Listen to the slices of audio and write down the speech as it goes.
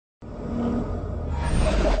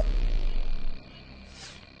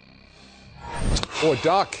Boy,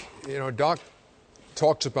 Doc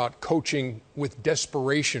talks about coaching with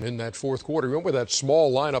desperation in that fourth quarter. Remember that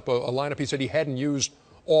small lineup, a lineup he said he hadn't used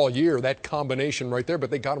all year, that combination right there,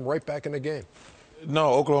 but they got him right back in the game.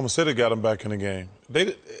 No, Oklahoma City got him back in the game.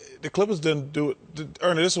 The Clippers didn't do it.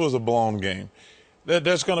 Ernie, this was a blown game.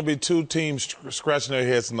 There's going to be two teams scratching their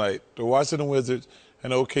heads tonight, the Washington Wizards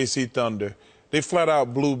and OKC Thunder. They flat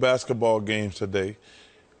out blew basketball games today.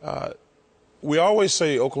 We always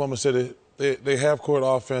say Oklahoma City, their half-court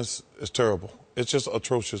offense is terrible. It's just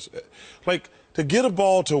atrocious. Like, to get a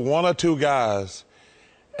ball to one or two guys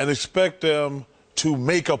and expect them to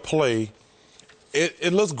make a play,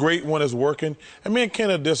 it looks great when it's working. And me and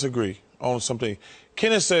Kenneth disagree on something.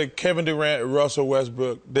 Kenneth said Kevin Durant and Russell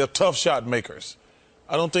Westbrook, they're tough shot makers.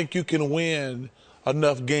 I don't think you can win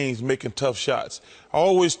enough games making tough shots. I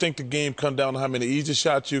always think the game comes down to how many easy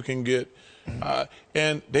shots you can get.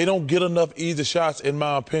 And they don't get enough easy shots, in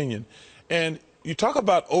my opinion. And you talk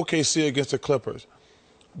about OKC against the Clippers.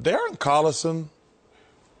 Darren Collison,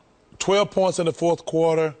 12 points in the fourth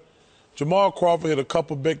quarter. Jamal Crawford hit a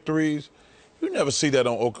couple big threes. You never see that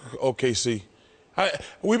on OKC.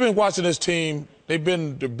 We've been watching this team. They've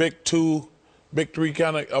been the big two, big three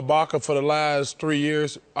kind of Ibaka for the last 3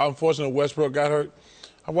 years. Unfortunately, Westbrook got hurt.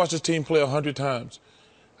 I watched this team play 100 times.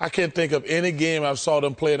 I can't think of any game I saw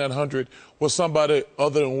them play in that 100 where somebody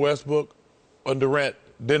other than Westbrook or Durant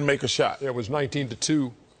didn't make a shot. It was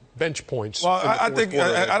 19-2 bench points. Well, I think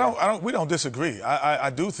we don't disagree.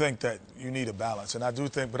 I do think that you need a balance, and I do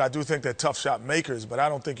think they're tough shot makers. But I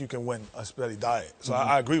don't think you can win a steady diet. So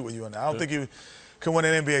I agree with you on that. I don't think you can win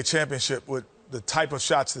an NBA championship with the type of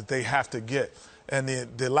shots that they have to get, and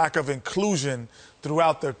the lack of inclusion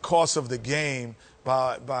throughout the course of the game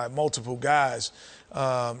by multiple guys.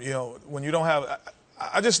 When you don't have,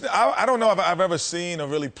 I don't know if I've ever seen or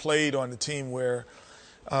really played on the team where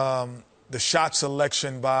the shot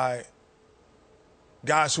selection by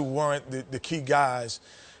guys who weren't the key guys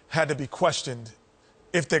had to be questioned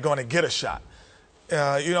if they're going to get a shot.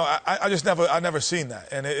 I never seen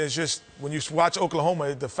that. And it's just, when you watch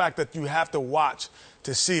Oklahoma, the fact that you have to watch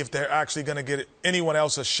to see if they're actually going to get anyone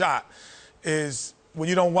else a shot is, when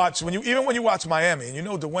you don't watch, even when you watch Miami, and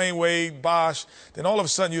Dwayne Wade, Bosh, then all of a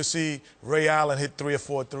sudden you'll see Ray Allen hit 3 or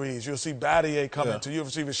 4 threes. You'll see Battier coming to you. You'll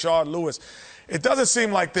see Rashard Lewis. It doesn't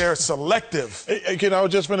seem like they're selective. I was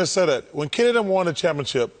just going to say that. When Kenny won the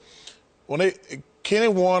championship, Kenny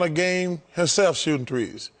won a game himself shooting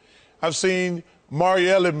threes. I've seen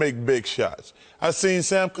Mario Elliott make big shots. I've seen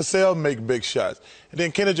Sam Cassell make big shots. And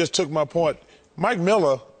then Kenny just took my point. Mike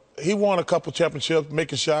Miller, he won a couple championships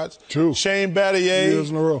making shots. Two. Shane Battier. 2 years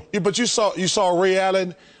in a row. Yeah, but you saw Ray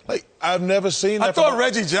Allen. Like, I've never seen that. I thought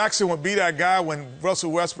Reggie Jackson would be that guy when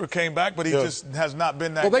Russell Westbrook came back, but he just has not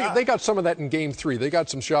been that guy. Well, they got some of that in Game 3. They got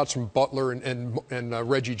some shots from Butler and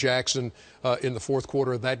Reggie Jackson in the fourth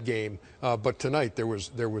quarter of that game. But tonight there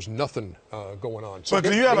was nothing going on. So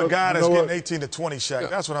do you have a guy that's getting 18 to 20, Shaq?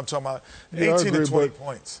 That's what I'm talking about. 18 to 20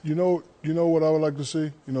 points. You know what I would like to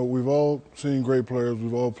see? We've all seen great players.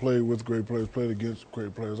 We've all played with great players, played against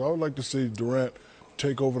great players. I would like to see Durant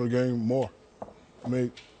take over the game more. I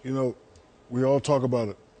mean, we all talk about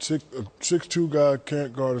it. A 6'2" guy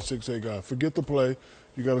can't guard a 6'8" guy. Forget the play.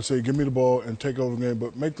 You got to say, give me the ball and take over the game,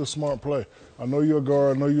 but make the smart play. I know you're a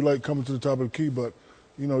guard. I know you like coming to the top of the key, but,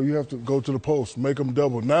 you have to go to the post, make them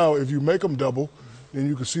double. Now, if you make them double, then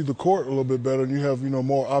you can see the court a little bit better, and you have,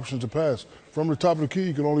 more options to pass. From the top of the key,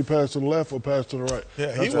 you can only pass to the left or pass to the right.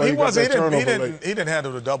 Yeah, he didn't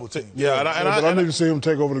handle the double team. But I need to see him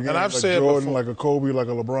take over the game, and I've like said Jordan, before, like a Kobe, like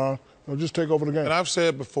a LeBron. Just take over the game. And I've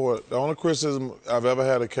said before, the only criticism I've ever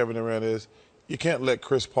had of Kevin Durant is you can't let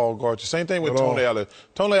Chris Paul guard you. Same thing with Tony Allen.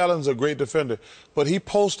 Tony Allen's a great defender, but he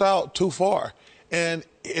posts out too far, and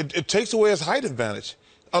it takes away his height advantage.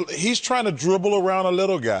 He's trying to dribble around a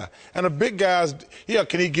little guy. And the big guys,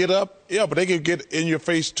 can he get up? Yeah, but they can get in your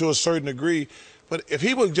face to a certain degree. But if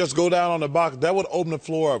he would just go down on the box, that would open the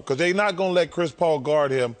floor up because they're not going to let Chris Paul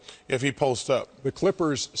guard him if he posts up. The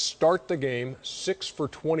Clippers start the game 6 for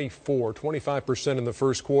 24, 25% in the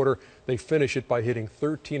first quarter. They finish it by hitting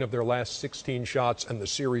 13 of their last 16 shots, and the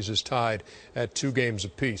series is tied at 2 games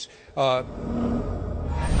apiece.